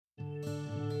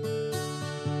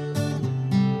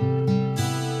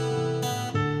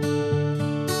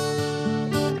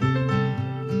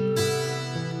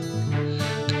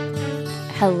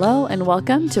Hello and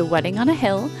welcome to Wedding on a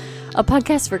Hill, a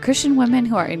podcast for Christian women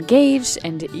who are engaged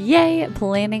and yay,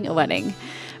 planning a wedding.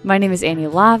 My name is Annie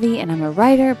Lavi and I'm a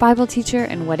writer, Bible teacher,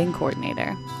 and wedding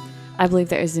coordinator. I believe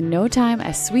there is no time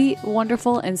as sweet,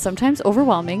 wonderful, and sometimes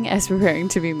overwhelming as preparing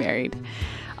to be married.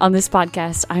 On this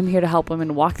podcast, I'm here to help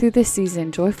women walk through this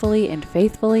season joyfully and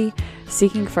faithfully,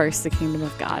 seeking first the kingdom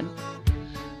of God.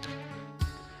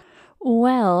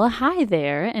 Well, hi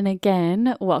there, and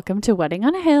again, welcome to Wedding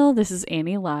on a Hill. This is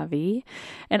Annie Lavi,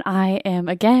 and I am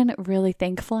again really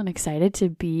thankful and excited to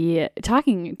be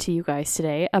talking to you guys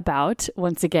today about,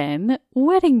 once again,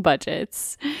 wedding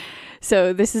budgets.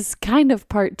 So this is kind of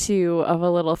part 2 of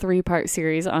a little 3-part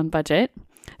series on budget.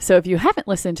 So if you haven't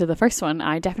listened to the first one,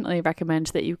 I definitely recommend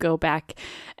that you go back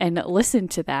and listen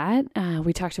to that.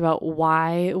 We talked about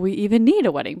why we even need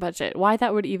a wedding budget, why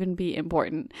that would even be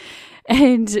important.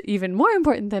 And even more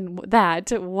important than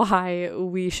that, why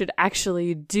we should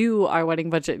actually do our wedding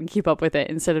budget and keep up with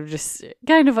it instead of just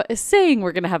kind of saying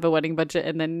we're going to have a wedding budget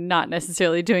and then not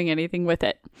necessarily doing anything with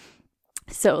it.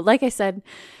 So like I said,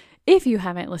 if you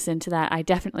haven't listened to that, I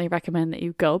definitely recommend that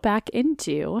you go back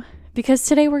into, because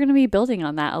today we're going to be building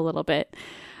on that a little bit.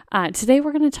 Today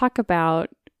we're going to talk about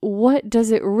what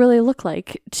does it really look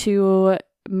like to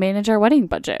manage our wedding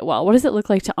budget well? What does it look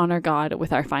like to honor God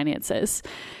with our finances?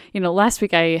 Last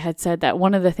week I had said that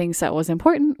one of the things that was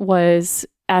important was,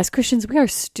 as Christians, we are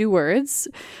stewards,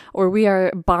 or we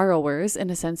are borrowers in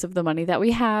a sense of the money that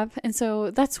we have. And so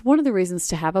that's one of the reasons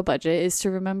to have a budget, is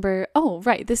to remember, oh,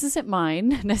 right, this isn't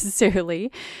mine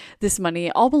necessarily. This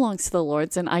money all belongs to the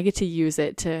Lord's, and I get to use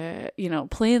it to,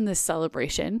 plan this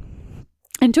celebration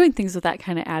and doing things with that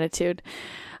kind of attitude.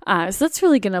 So that's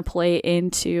really going to play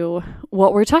into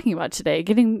what we're talking about today,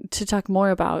 getting to talk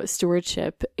more about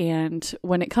stewardship. And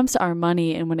when it comes to our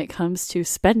money and when it comes to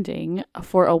spending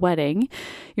for a wedding,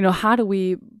 how do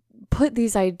we put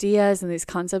these ideas and these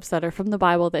concepts that are from the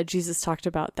Bible that Jesus talked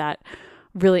about that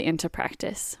really into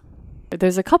practice?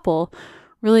 There's a couple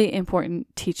really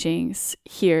important teachings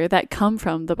here that come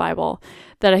from the Bible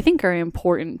that I think are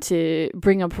important to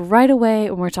bring up right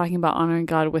away when we're talking about honoring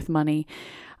God with money.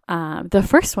 The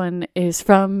first one is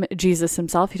from Jesus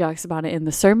himself. He talks about it in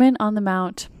the Sermon on the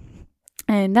Mount,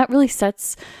 and that really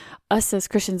sets us as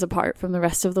Christians apart from the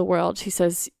rest of the world. He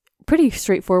says, pretty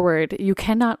straightforward, you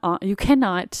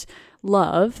cannot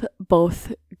love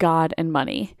both God and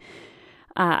money.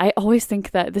 I always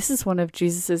think that this is one of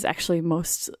Jesus's actually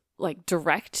most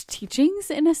direct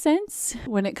teachings in a sense.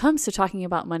 When it comes to talking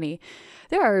about money,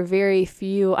 there are very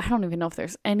few, I don't even know if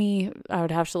there's any, I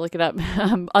would have to look it up,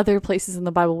 other places in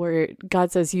the Bible where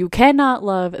God says you cannot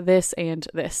love this and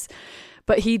this.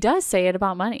 But he does say it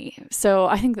about money. So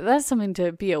I think that that's something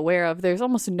to be aware of. There's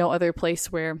almost no other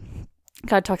place where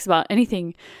God talks about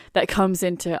anything that comes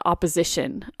into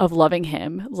opposition of loving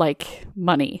him, like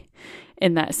money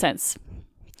in that sense.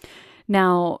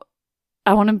 Now,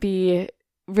 I want to be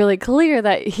really clear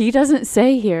that he doesn't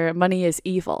say here money is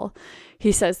evil.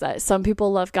 He says that some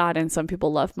people love God and some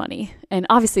people love money. And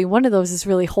obviously one of those is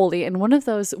really holy and one of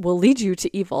those will lead you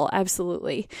to evil,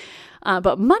 absolutely.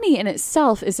 But money in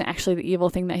itself isn't actually the evil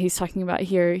thing that he's talking about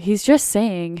here. He's just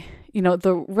saying,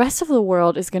 the rest of the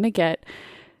world is going to get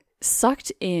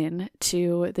sucked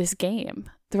into this game.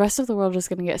 The rest of the world is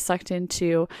going to get sucked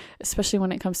into, especially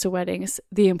when it comes to weddings,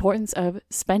 the importance of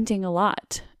spending a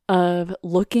lot, of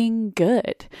looking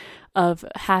good, of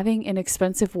having an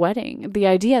expensive wedding. The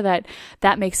idea that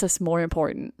that makes us more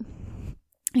important,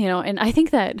 and I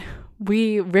think that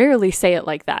we rarely say it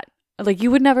like that. Like,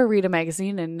 you would never read a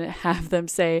magazine and have them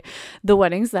say the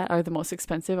weddings that are the most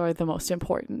expensive are the most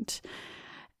important.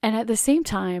 And at the same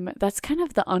time, that's kind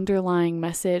of the underlying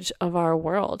message of our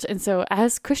world. And so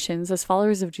as Christians, as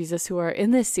followers of Jesus who are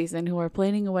in this season, who are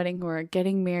planning a wedding, who are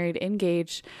getting married,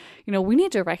 engaged, we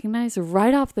need to recognize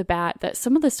right off the bat that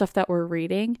some of the stuff that we're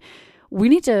reading, we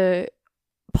need to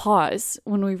pause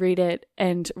when we read it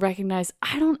and recognize,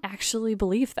 I don't actually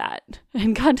believe that.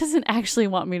 And God doesn't actually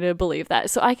want me to believe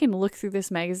that. So I can look through this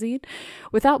magazine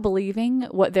without believing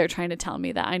what they're trying to tell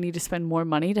me, that I need to spend more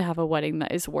money to have a wedding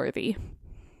that is worthy.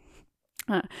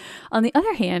 On the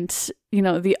other hand,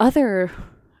 the other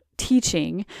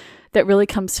teaching that really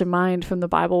comes to mind from the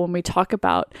Bible when we talk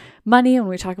about money, when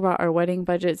we talk about our wedding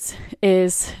budgets,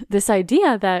 is this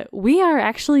idea that we are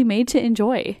actually made to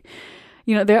enjoy.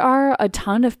 There are a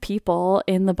ton of people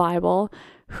in the Bible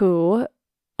who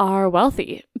are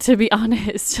wealthy, to be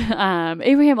honest.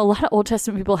 Abraham, a lot of Old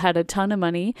Testament people had a ton of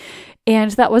money,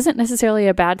 and that wasn't necessarily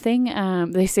a bad thing.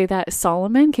 They say that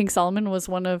King Solomon was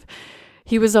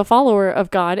he was a follower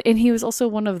of God, and he was also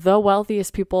one of the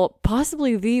wealthiest people,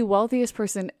 possibly the wealthiest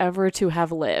person ever to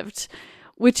have lived.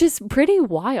 which is pretty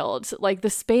wild. Like the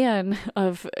span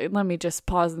of, let me just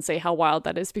pause and say how wild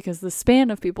that is, because the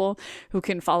span of people who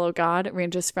can follow God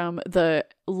ranges from the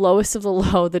lowest of the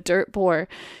low, the dirt poor,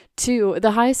 to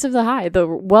the highest of the high. The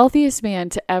wealthiest man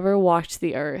to ever walk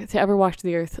the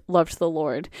earth, loved the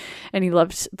Lord, and he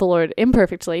loved the Lord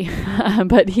imperfectly,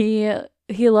 but he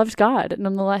loved God.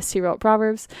 Nonetheless, he wrote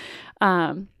Proverbs.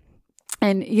 And,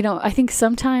 I think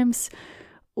sometimes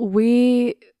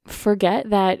we forget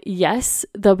that, yes,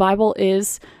 the Bible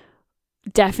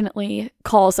definitely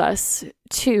calls us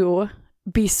to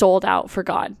be sold out for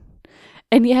God.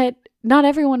 And yet not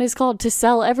everyone is called to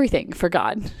sell everything for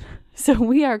God. So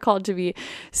we are called to be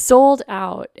sold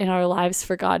out in our lives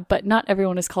for God, but not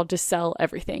everyone is called to sell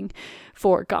everything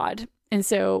for God. And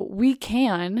so we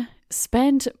can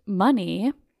spend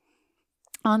money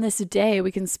on this day.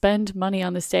 We can spend money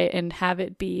on this day and have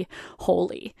it be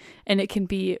holy. And it can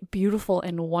be beautiful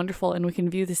and wonderful. And we can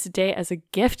view this day as a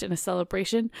gift and a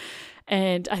celebration.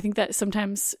 And I think that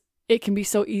sometimes it can be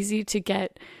so easy to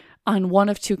get on one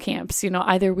of two camps.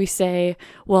 Either we say,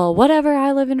 well, whatever,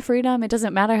 I live in freedom, it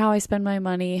doesn't matter how I spend my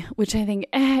money, which I think,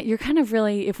 you're kind of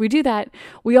really, if we do that,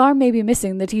 we are maybe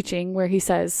missing the teaching where he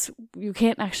says you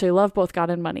can't actually love both God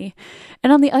and money.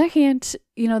 And on the other hand,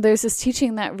 there's this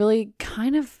teaching that really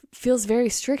kind of feels very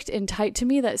strict and tight to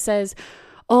me that says,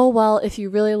 oh, well, if you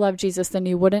really love Jesus, then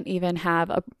you wouldn't even have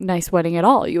a nice wedding at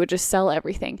all. You would just sell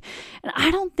everything. And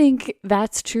I don't think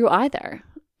that's true either.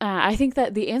 I think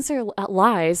that the answer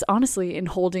lies, honestly, in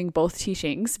holding both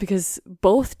teachings, because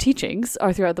both teachings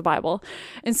are throughout the Bible.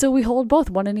 And so we hold both,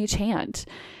 one in each hand.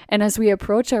 And as we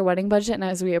approach our wedding budget and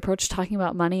as we approach talking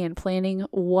about money and planning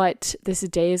what this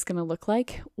day is going to look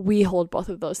like, we hold both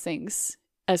of those things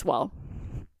as well.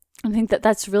 I think that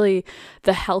that's really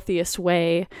the healthiest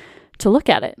way to look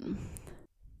at it.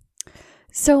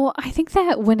 So I think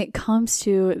that when it comes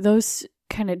to those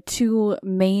kind of two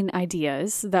main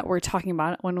ideas that we're talking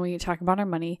about when we talk about our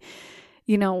money,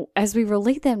 as we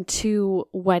relate them to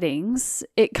weddings,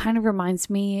 it kind of reminds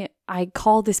me, I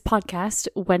call this podcast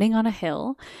Wedding on a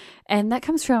Hill. And that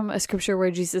comes from a scripture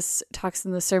where Jesus talks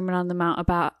in the Sermon on the Mount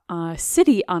about a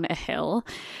city on a hill.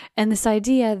 And this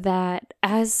idea that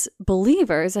as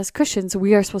believers, as Christians,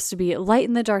 we are supposed to be light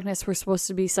in the darkness. We're supposed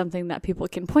to be something that people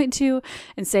can point to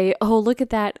and say, oh, look at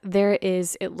that. There it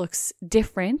is. It looks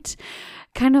different.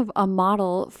 Kind of a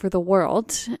model for the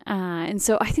world. And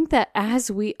so I think that as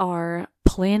we are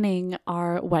planning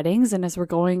our weddings and as we're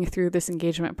going through this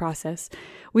engagement process,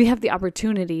 we have the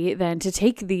opportunity then to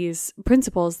take these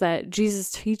principles that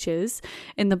Jesus teaches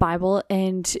in the Bible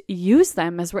and use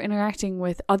them as we're interacting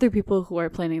with other people who are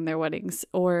planning their weddings,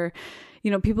 or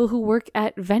people who work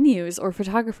at venues or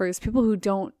photographers, people who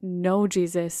don't know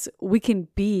Jesus. We can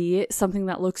be something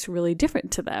that looks really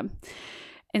different to them.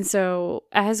 And so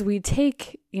as we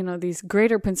take, these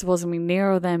greater principles and we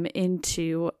narrow them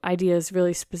into ideas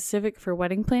really specific for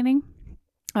wedding planning,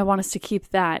 I want us to keep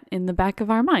that in the back of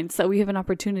our minds, that we have an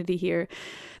opportunity here,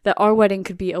 that our wedding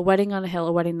could be a wedding on a hill,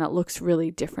 a wedding that looks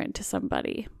really different to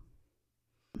somebody.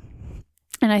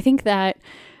 And I think that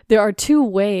there are two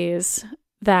ways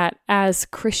that as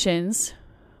Christians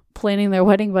planning their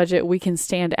wedding budget, we can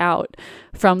stand out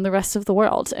from the rest of the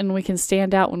world. And we can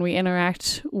stand out when we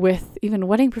interact with even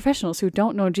wedding professionals who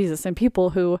don't know Jesus and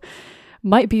people who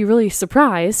might be really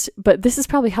surprised, but this is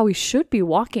probably how we should be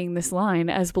walking this line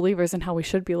as believers and how we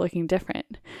should be looking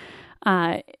different.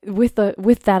 With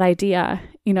that idea,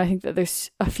 I think that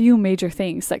there's a few major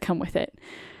things that come with it.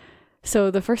 So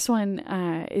the first one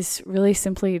is really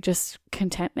simply just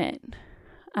contentment.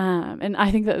 And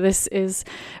I think that this is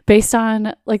based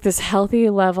on like this healthy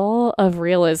level of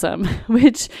realism,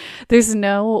 which there's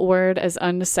no word as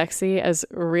unsexy as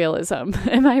realism.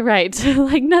 Am I right?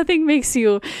 Like nothing makes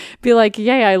you be like,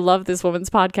 yay, I love this woman's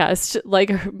podcast.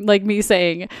 Like me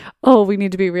saying, oh, we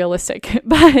need to be realistic.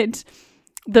 But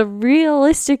the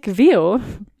realistic view,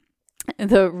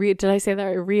 did I say that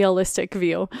right? Realistic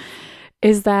view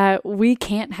is that we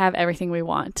can't have everything we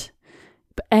want.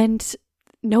 And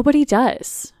nobody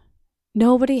does.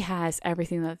 Nobody has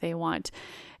everything that they want.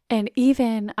 And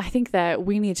even I think that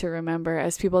we need to remember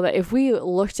as people that if we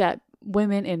looked at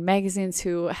women in magazines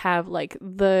who have like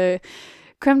the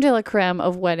creme de la creme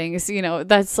of weddings,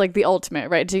 that's like the ultimate,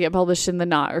 right? To get published in the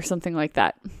Knot or something like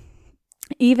that.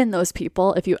 Even those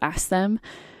people, if you ask them,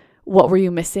 what were you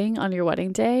missing on your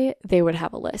wedding day? They would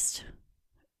have a list,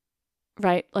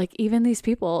 right? Like even these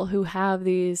people who have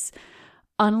these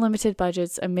unlimited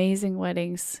budgets, amazing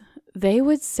weddings, they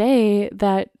would say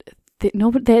that they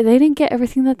didn't get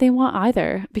everything that they want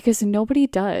either, because nobody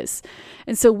does.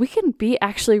 And so we can be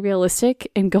actually realistic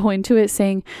and go into it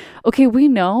saying, okay, we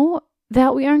know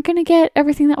that we aren't going to get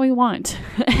everything that we want.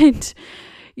 And,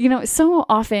 so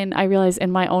often I realize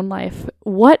in my own life,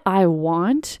 what I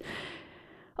want,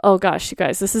 oh gosh, you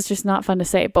guys, this is just not fun to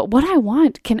say, but what I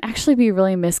want can actually be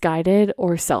really misguided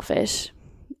or selfish.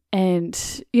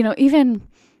 And, even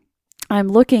I'm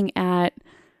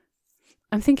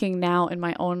thinking now in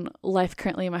my own life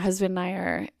currently, my husband and I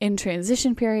are in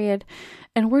transition period,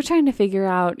 and we're trying to figure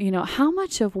out, how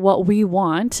much of what we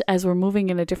want as we're moving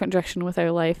in a different direction with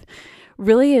our life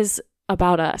really is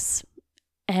about us,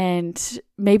 and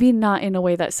maybe not in a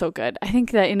way that's so good. I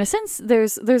think that in a sense,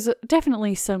 there's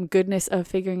definitely some goodness of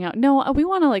figuring out, no, we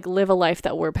want to live a life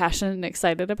that we're passionate and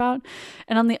excited about.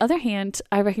 And on the other hand,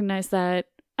 I recognize that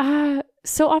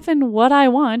so often what I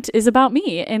want is about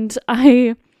me, and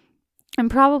I'm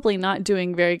probably not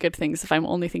doing very good things if I'm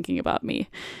only thinking about me.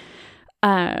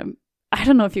 I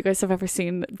don't know if you guys have ever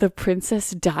seen The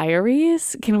Princess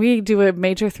Diaries. Can we do a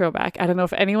major throwback? I don't know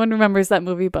if anyone remembers that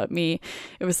movie but me.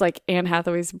 It was Anne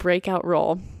Hathaway's breakout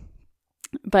role.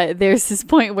 But there's this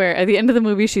point where at the end of the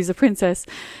movie, she's a princess,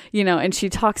 and she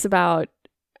talks about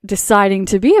deciding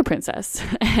to be a princess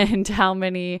and how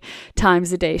many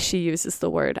times a day she uses the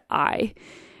word I,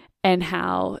 and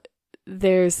how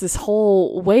there's this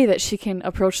whole way that she can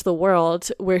approach the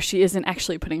world where she isn't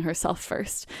actually putting herself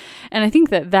first. And I think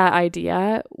that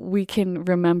idea we can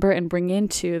remember and bring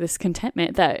into this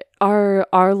contentment that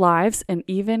our lives and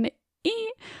even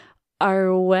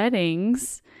our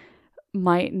weddings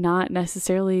might not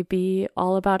necessarily be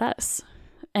all about us.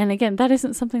 And again, that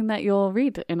isn't something that you'll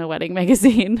read in a wedding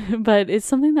magazine, but it's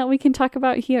something that we can talk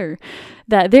about here,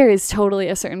 that there is totally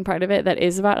a certain part of it that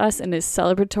is about us and is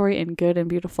celebratory and good and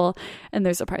beautiful. And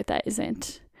there's a part that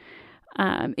isn't.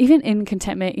 Even in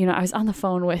contentment, I was on the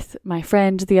phone with my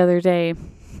friend the other day.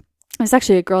 It's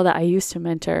actually a girl that I used to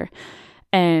mentor.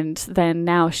 And then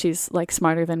now she's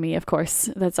smarter than me, of course.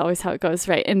 That's always how it goes,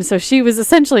 right? And so she was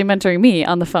essentially mentoring me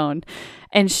on the phone.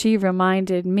 And she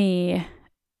reminded me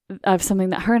of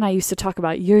something that her and I used to talk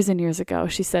about years and years ago.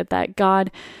 She said that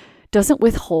God doesn't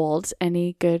withhold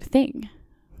any good thing,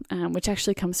 which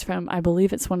actually comes from, I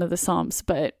believe it's one of the Psalms,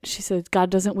 but she said God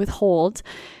doesn't withhold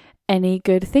any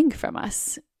good thing from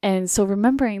us. And so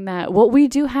remembering that what we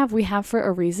do have, we have for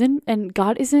a reason, and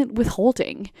God isn't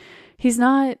withholding. He's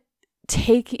not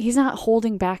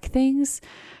holding back things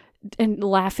and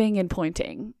laughing and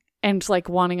pointing and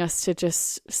wanting us to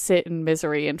just sit in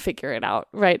misery and figure it out,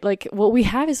 right? What we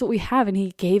have is what we have, and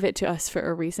he gave it to us for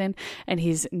a reason, and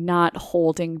he's not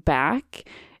holding back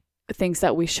things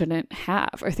that we shouldn't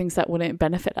have or things that wouldn't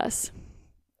benefit us.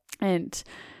 And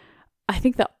I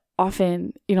think that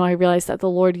often, I realize that the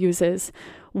Lord uses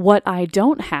what I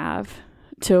don't have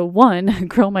to, one,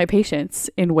 grow my patience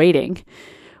in waiting,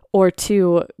 or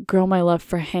two, grow my love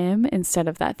for him instead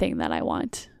of that thing that I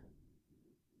want.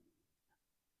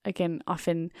 Again,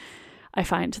 often I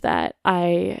find that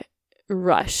I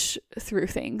rush through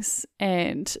things,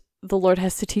 and the Lord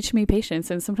has to teach me patience.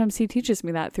 And sometimes he teaches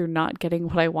me that through not getting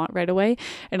what I want right away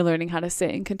and learning how to sit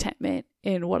in contentment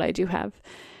in what I do have.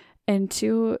 And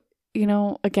to,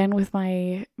 again, with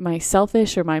my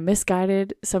selfish or my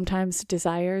misguided sometimes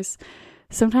desires,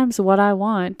 sometimes what I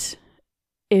want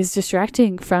is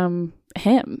distracting from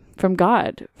him, from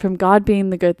God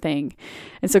being the good thing.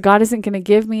 And so God isn't going to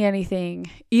give me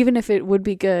anything, even if it would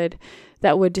be good,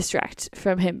 that would distract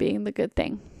from him being the good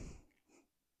thing.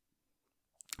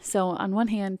 So on one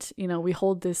hand, we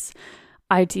hold this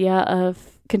idea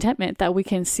of contentment, that we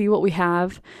can see what we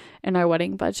have in our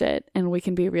wedding budget, and we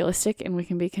can be realistic, and we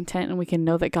can be content, and we can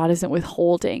know that God isn't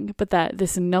withholding, but that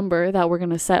this number that we're going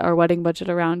to set our wedding budget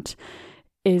around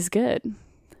is good.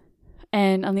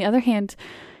 And on the other hand,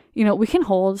 we can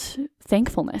hold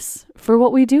thankfulness for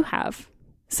what we do have.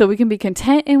 So we can be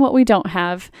content in what we don't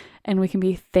have, and we can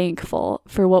be thankful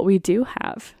for what we do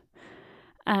have.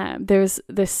 There's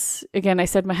this, again, I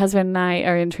said my husband and I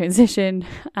are in transition.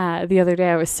 The other day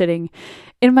I was sitting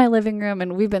in my living room,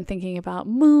 and we've been thinking about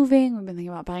moving. We've been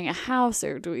thinking about buying a house,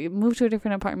 or do we move to a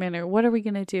different apartment, or what are we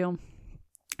going to do?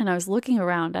 And I was looking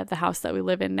around at the house that we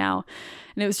live in now,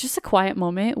 and it was just a quiet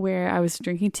moment where I was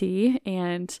drinking tea,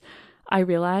 and I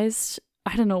realized,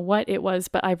 I don't know what it was,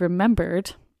 but I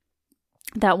remembered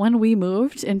that when we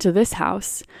moved into this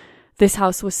house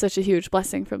was such a huge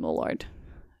blessing from the Lord,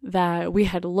 that we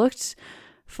had looked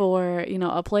for,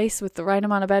 a place with the right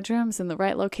amount of bedrooms in the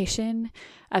right location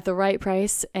at the right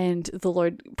price. And the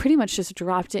Lord pretty much just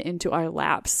dropped it into our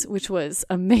laps, which was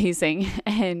amazing.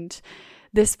 And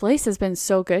this place has been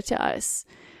so good to us,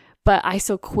 but I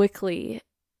so quickly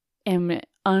am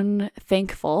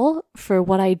unthankful for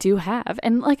what I do have.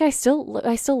 And like, I still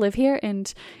live here.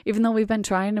 And even though we've been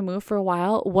trying to move for a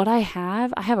while, what I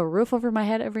have a roof over my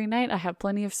head every night. I have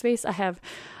plenty of space. I have,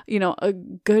 a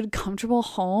good, comfortable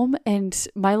home, and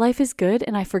my life is good.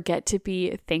 And I forget to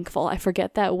be thankful. I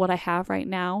forget that what I have right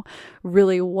now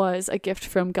really was a gift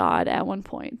from God at one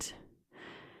point.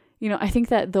 I think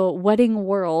that the wedding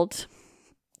world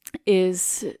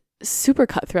is super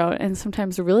cutthroat and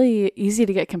sometimes really easy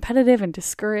to get competitive and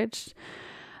discouraged.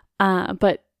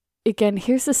 But again,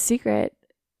 here's the secret.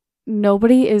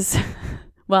 Here's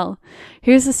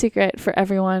the secret for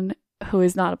everyone who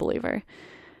is not a believer.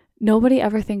 Nobody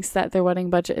ever thinks that their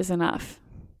wedding budget is enough.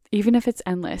 Even if it's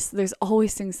endless, there's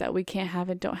always things that we can't have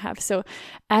and don't have. So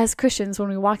as Christians, when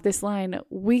we walk this line,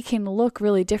 we can look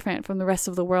really different from the rest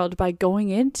of the world by going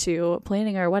into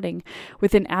planning our wedding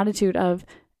with an attitude of,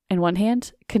 on one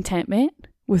hand, contentment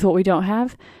with what we don't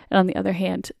have, and on the other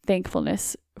hand,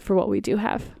 thankfulness for what we do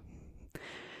have.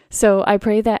 So I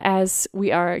pray that as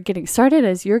we are getting started,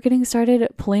 as you're getting started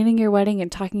planning your wedding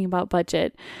and talking about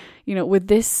budget, with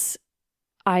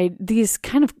these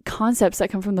kind of concepts that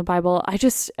come from the Bible,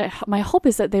 my hope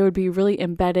is that they would be really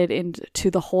embedded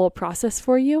into the whole process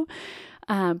for you.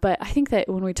 But I think that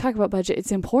when we talk about budget,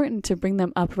 it's important to bring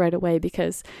them up right away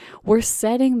because we're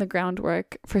setting the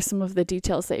groundwork for some of the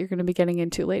details that you're going to be getting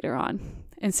into later on.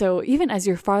 And so even as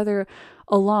you're farther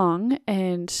along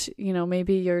and,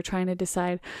 maybe you're trying to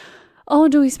decide,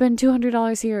 do we spend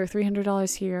 $200 here or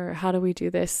 $300 here? Or how do we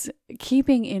do this?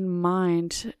 Keeping in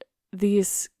mind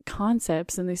these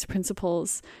concepts and these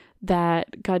principles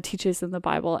that God teaches in the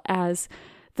Bible as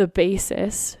the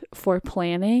basis for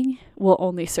planning will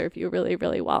only serve you really,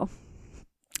 really well.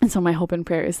 And so my hope and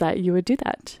prayer is that you would do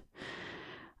that.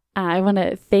 I want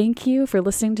to thank you for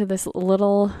listening to this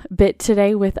little bit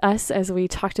today with us as we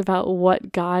talked about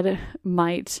what God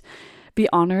might be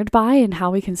honored by and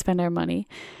how we can spend our money.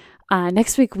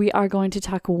 Next week, we are going to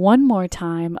talk one more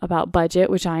time about budget,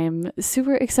 which I am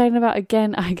super excited about.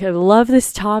 Again, I love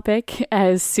this topic,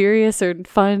 as serious or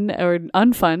fun or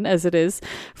unfun as it is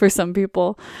for some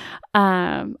people.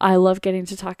 I love getting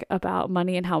to talk about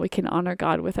money and how we can honor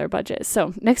God with our budget.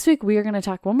 So next week, we are going to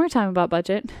talk one more time about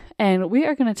budget, and we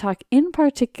are going to talk in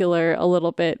particular a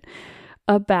little bit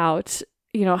about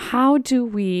how do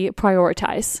we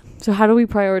prioritize? So how do we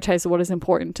prioritize what is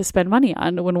important to spend money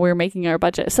on when we're making our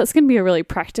budget? So it's going to be a really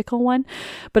practical one.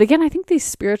 But again, I think these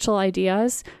spiritual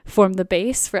ideas form the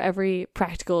base for every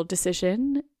practical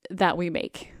decision that we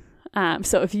make.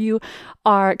 So if you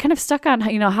are kind of stuck on,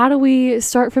 how do we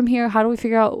start from here? How do we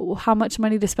figure out how much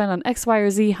money to spend on X, Y, or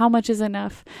Z? How much is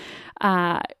enough?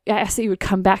 I ask that you would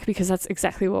come back because that's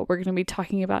exactly what we're going to be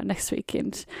talking about next week.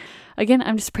 And again,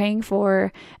 I'm just praying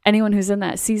for anyone who's in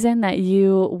that season that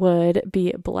you would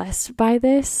be blessed by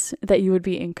this, that you would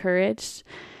be encouraged.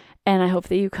 And I hope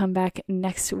that you come back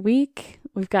next week.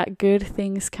 We've got good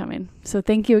things coming. So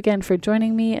thank you again for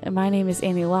joining me. My name is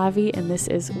Annie Lavi, and this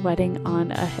is Wedding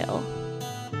on a Hill.